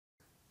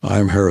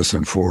I'm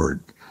Harrison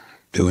Ford,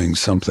 doing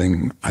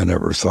something I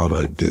never thought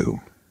I'd do.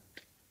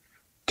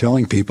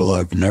 Telling people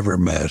I've never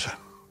met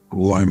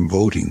who I'm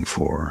voting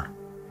for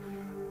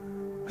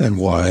and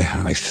why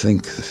I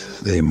think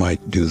they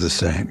might do the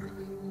same.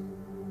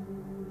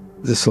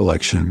 This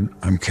election,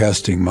 I'm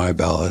casting my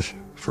ballot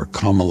for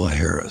Kamala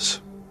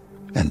Harris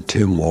and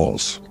Tim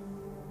Walz.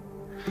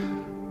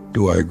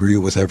 Do I agree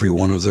with every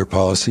one of their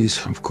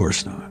policies? Of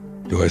course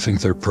not. Do I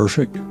think they're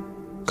perfect?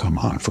 Come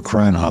on, for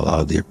crying out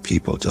loud, they're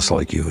people just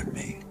like you and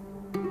me.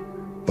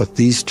 But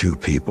these two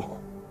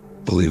people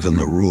believe in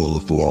the rule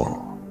of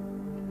law.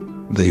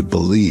 They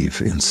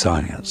believe in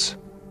science.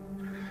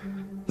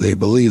 They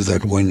believe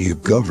that when you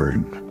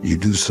govern, you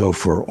do so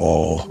for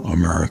all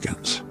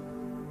Americans.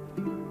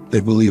 They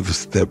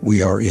believe that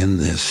we are in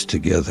this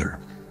together.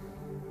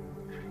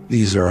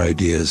 These are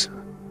ideas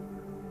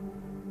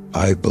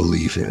I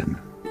believe in.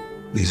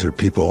 These are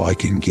people I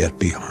can get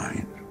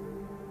behind.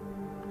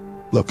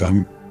 Look,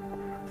 I'm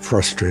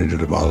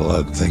frustrated about a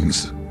lot of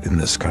things in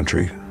this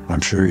country.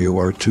 I'm sure you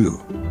are too.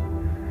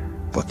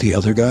 But the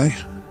other guy,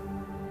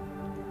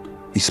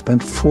 he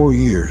spent 4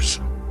 years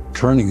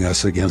turning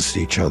us against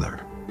each other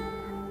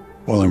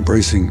while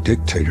embracing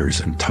dictators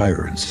and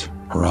tyrants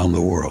around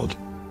the world.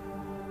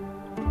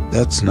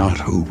 That's not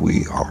who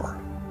we are.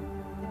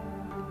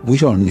 We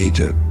don't need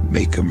to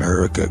make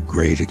America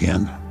great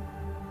again.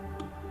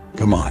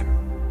 Come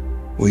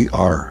on, we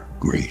are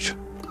great.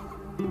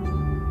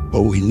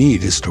 What we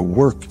need is to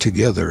work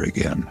together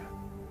again.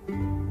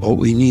 What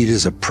we need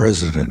is a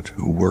president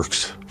who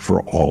works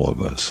for all of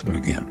us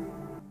again.